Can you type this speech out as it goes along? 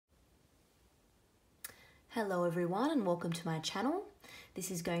Hello everyone and welcome to my channel. This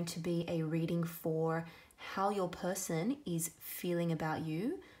is going to be a reading for how your person is feeling about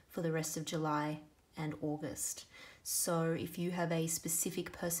you for the rest of July and August. So if you have a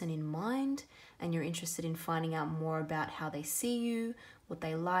specific person in mind and you're interested in finding out more about how they see you, what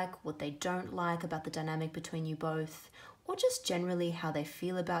they like, what they don't like about the dynamic between you both, or just generally how they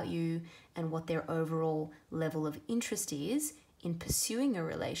feel about you and what their overall level of interest is in pursuing a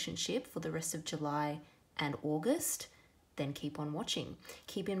relationship for the rest of July and August, then keep on watching.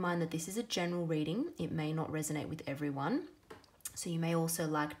 Keep in mind that this is a general reading. It may not resonate with everyone. So you may also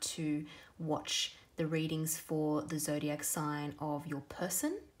like to watch the readings for the zodiac sign of your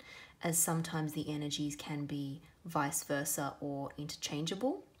person, as sometimes the energies can be vice versa or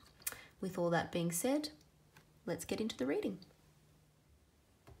interchangeable. With all that being said, let's get into the reading.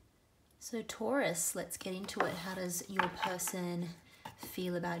 So Taurus, let's get into it. How does your person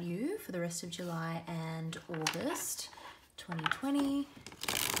feel about you for the rest of July and August 2020?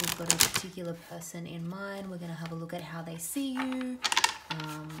 We've got a particular person in mind. We're going to have a look at how they see you,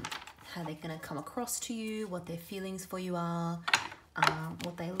 how they're going to come across to you, what their feelings for you are,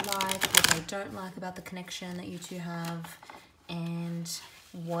 what they like, what they don't like about the connection that you two have, and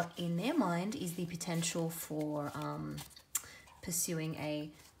what in their mind is the potential for pursuing a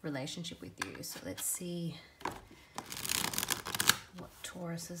relationship with you. So let's see what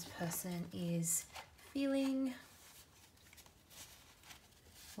Taurus's person is feeling,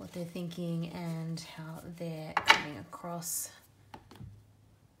 what they're thinking, and how they're coming across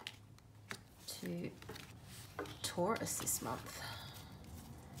to Taurus this month.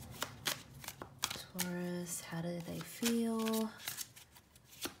 Taurus, how do they feel?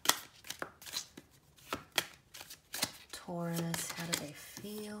 Taurus, how do they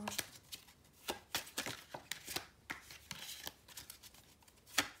feel?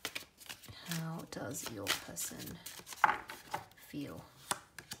 How does your person feel?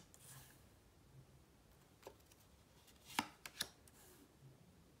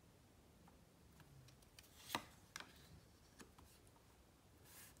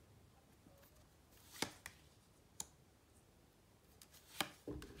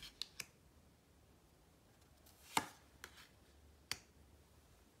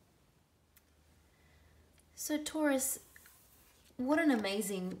 So Taurus, what an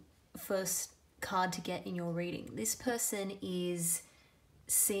amazing first card to get in your reading. This person is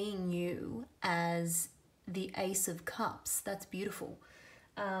seeing you as the Ace of Cups. That's beautiful.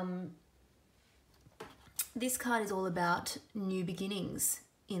 This card is all about new beginnings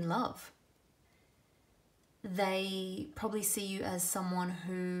in love. They probably see you as someone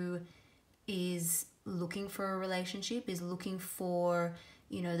who is looking for a relationship, is looking for,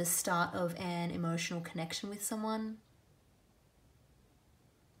 you know, the start of an emotional connection with someone.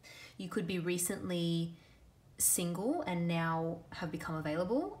 You could be recently single and now have become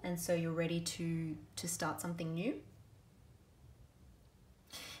available, and so you're ready to start something new.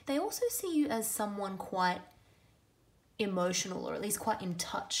 They also see you as someone quite emotional, or at least quite in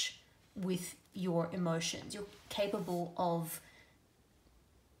touch with your emotions. You're capable of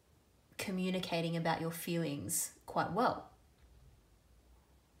communicating about your feelings quite well.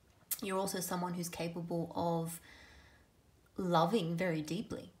 You're also someone who's capable of loving very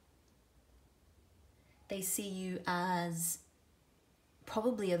deeply. They see you as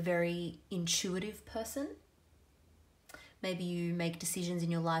probably a very intuitive person. Maybe you make decisions in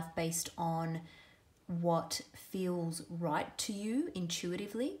your life based on what feels right to you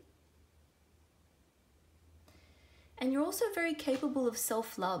intuitively. And you're also very capable of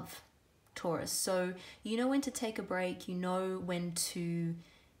self-love, Taurus. So you know when to take a break, you know when to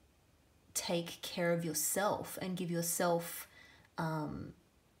take care of yourself and give yourself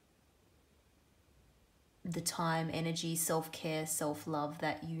the time, energy, self-care, self-love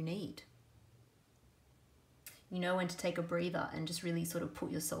that you need. You know when to take a breather and just really sort of put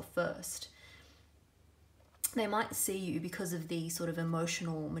yourself first. They might see you, because of the sort of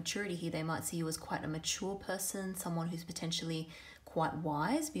emotional maturity here, they might see you as quite a mature person, someone who's potentially quite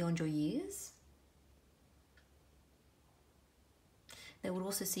wise beyond your years. They would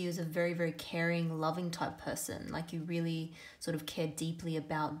also see you as a very, very caring, loving type person. Like you really sort of care deeply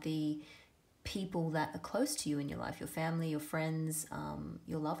about the people that are close to you in your life, your family, your friends,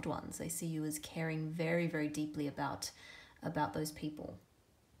 your loved ones. They see you as caring very, very deeply about those people.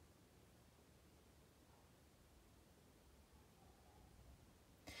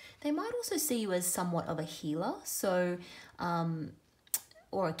 They might also see you as somewhat of a healer, so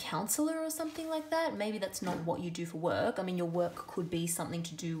or a counselor or something like that. Maybe that's not what you do for work. I mean, your work could be something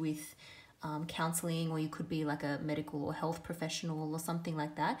to do with counseling, or you could be like a medical or health professional or something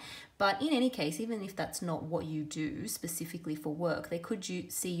like that. But in any case, even if that's not what you do specifically for work, they could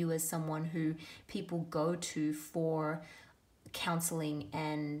see you as someone who people go to for counseling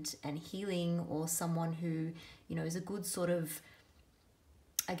and healing, or someone who, you know, is a good sort of,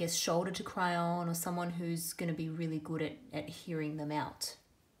 I guess, shoulder to cry on, or someone who's going to be really good at hearing them out.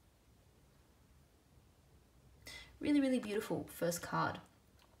 Really, really beautiful first card.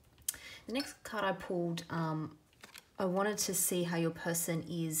 The next card I pulled, I wanted to see how your person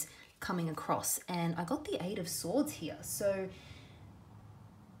is coming across, and I got the 8 of Swords here. So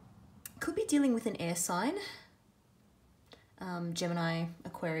could be dealing with an air sign, Gemini,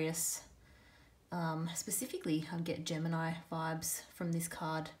 Aquarius. Specifically, I get Gemini vibes from this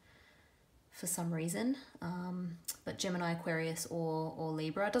card for some reason, but Gemini, Aquarius, or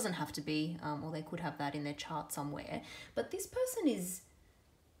Libra. It doesn't have to be, or they could have that in their chart somewhere. But this person is,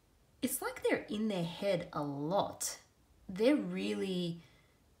 it's like they're in their head a lot. They're coming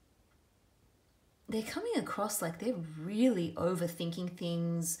across like they're really overthinking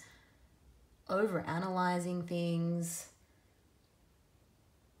things, overanalyzing things.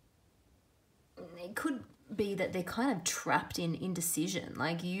 It could be that they're kind of trapped in indecision.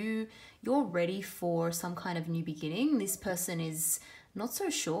 Like you're ready for some kind of new beginning. This person is not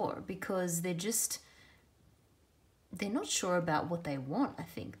so sure because they're not sure about what they want, I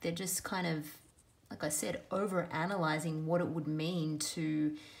think. They're just kind of, like I said, over-analyzing what it would mean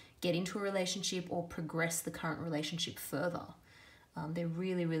to get into a relationship or progress the current relationship further. They're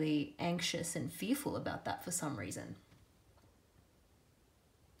really, really anxious and fearful about that for some reason.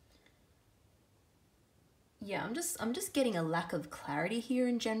 Yeah, I'm just getting a lack of clarity here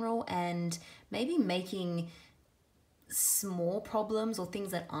in general, and maybe making small problems or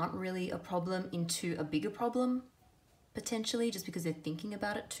things that aren't really a problem into a bigger problem, potentially, just because they're thinking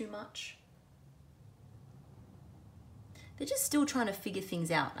about it too much. They're just still trying to figure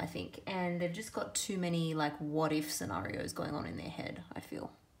things out, I think, and they've just got too many like what if scenarios going on in their head, I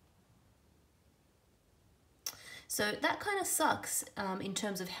feel. So that kind of sucks in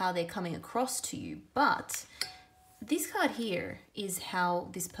terms of how they're coming across to you. But this card here is how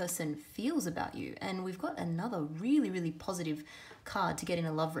this person feels about you. And we've got another really, really positive card to get in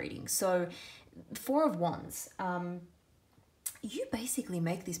a love reading. So 4 of Wands, you basically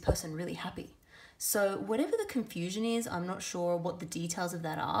make this person really happy. So whatever the confusion is, I'm not sure what the details of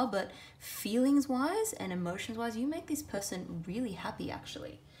that are, but feelings-wise and emotions-wise, you make this person really happy,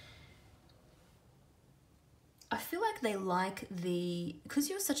 actually. I feel like they like because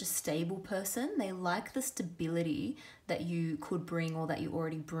you're such a stable person, they like the stability that you could bring or that you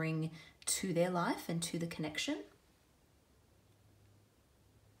already bring to their life and to the connection.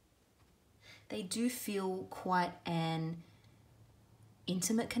 They do feel quite an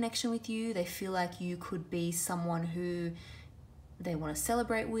intimate connection with you. They feel like you could be someone who they want to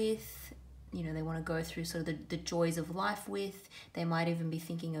celebrate with, you know, they want to go through sort of the joys of life with. They might even be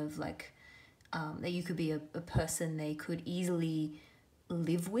thinking of like, that you could be a person they could easily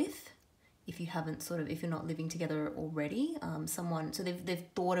live with if you're not living together already. So they've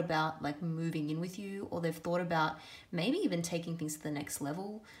thought about like moving in with you, or they've thought about maybe even taking things to the next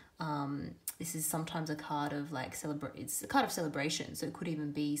level. This is sometimes a card of like it's a card of celebration, so it could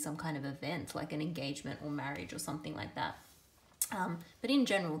even be some kind of event like an engagement or marriage or something like that. But in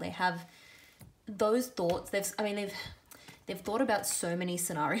general, they have those thoughts. They've thought about so many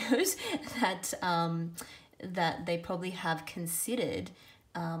scenarios that they probably have considered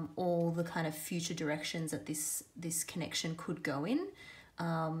all the kind of future directions that this connection could go in.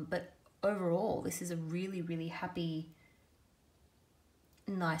 But overall, this is a really, really happy,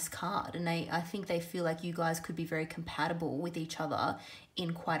 nice card. And I think they feel like you guys could be very compatible with each other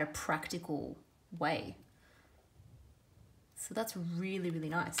in quite a practical way. So that's really, really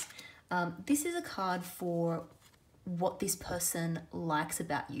nice. This is a card for what this person likes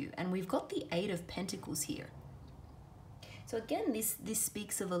about you, and we've got the 8 of Pentacles here. So again, this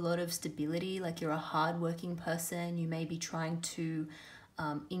speaks of a lot of stability, like you're a hardworking person. You may be trying to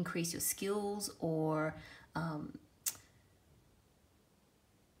increase your skills, or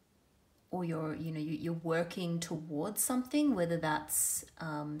you're working towards something, whether that's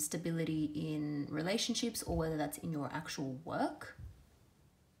stability in relationships or whether that's in your actual work.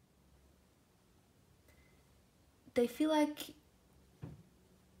 They feel like,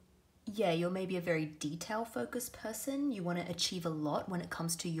 yeah, you're maybe a very detail-focused person. You want to achieve a lot when it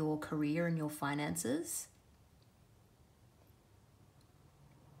comes to your career and your finances.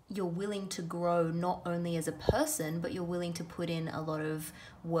 You're willing to grow not only as a person, but you're willing to put in a lot of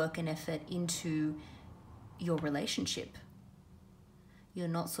work and effort into your relationship. You're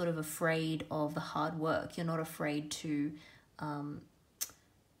not sort of afraid of the hard work. You're not afraid to,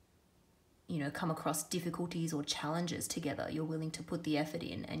 come across difficulties or challenges together. You're willing to put the effort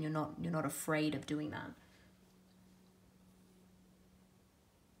in, and you're not afraid of doing that.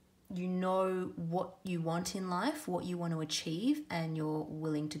 You know what you want in life, what you want to achieve, and you're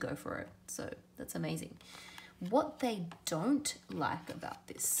willing to go for it. So that's amazing. What they don't like about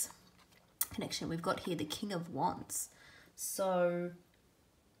this connection, we've got here the King of Wands. So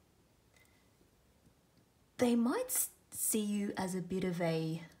they might see you as a bit of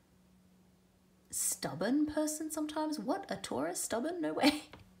a stubborn person sometimes. What, a Taurus? Stubborn? No way.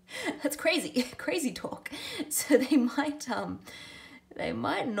 That's crazy. Crazy talk. So they might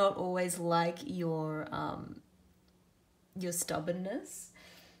not always like your stubbornness.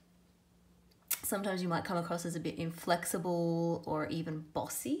 Sometimes you might come across as a bit inflexible or even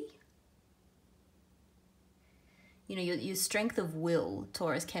bossy. Your strength of will,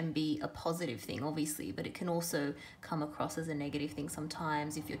 Taurus, can be a positive thing, obviously, but it can also come across as a negative thing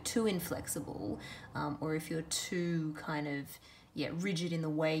sometimes if you're too inflexible, or if you're too kind of, rigid in the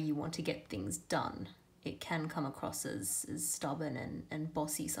way you want to get things done. It can come across as stubborn and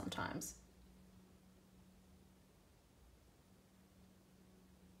bossy sometimes.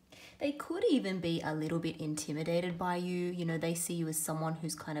 They could even be a little bit intimidated by you. They see you as someone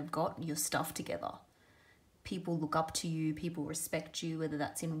who's kind of got your stuff together. People look up to you, people respect you, whether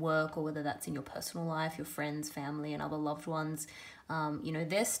that's in work or whether that's in your personal life, your friends, family, and other loved ones.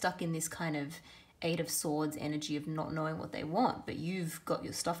 They're stuck in this kind of Eight of Swords energy of not knowing what they want, but you've got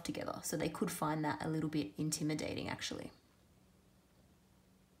your stuff together. So they could find that a little bit intimidating, actually.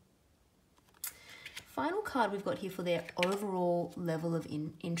 Final card we've got here for their overall level of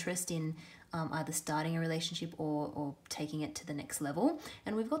interest in either starting a relationship or taking it to the next level.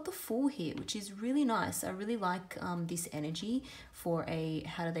 And we've got the Fool here, which is really nice. I really like this energy for a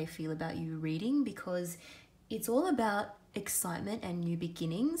How Do They Feel About You reading, because it's all about excitement and new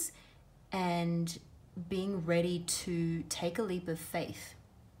beginnings and being ready to take a leap of faith.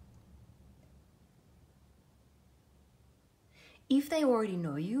 If they already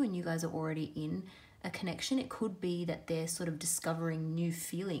know you and you guys are already in a connection, it could be that they're sort of discovering new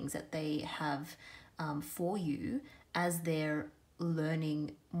feelings that they have for you as they're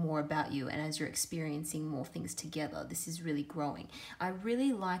learning more about you and as you're experiencing more things together. This is really growing. I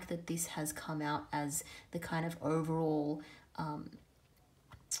really like that this has come out as the kind of overall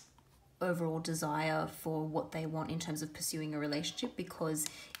desire for what they want in terms of pursuing a relationship, because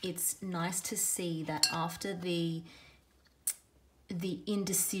it's nice to see that after the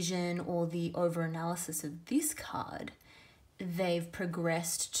indecision or the overanalysis of this card, they've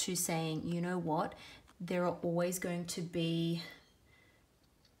progressed to saying, you know what, there are always going to be,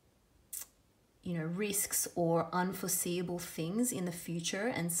 risks or unforeseeable things in the future.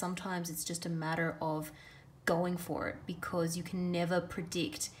 And sometimes it's just a matter of going for it, because you can never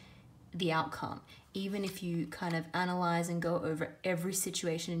predict the outcome. Even if you kind of analyze and go over every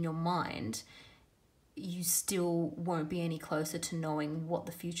situation in your mind, you still won't be any closer to knowing what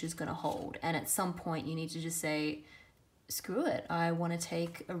the future is going to hold. And at some point you need to just say, screw it, I want to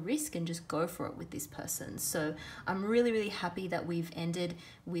take a risk and just go for it with this person. So I'm really, really happy that we've ended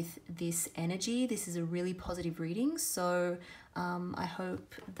with this energy. This is a really positive reading. So I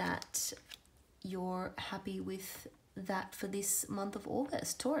hope that you're happy with that for this month of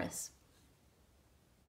August, Taurus.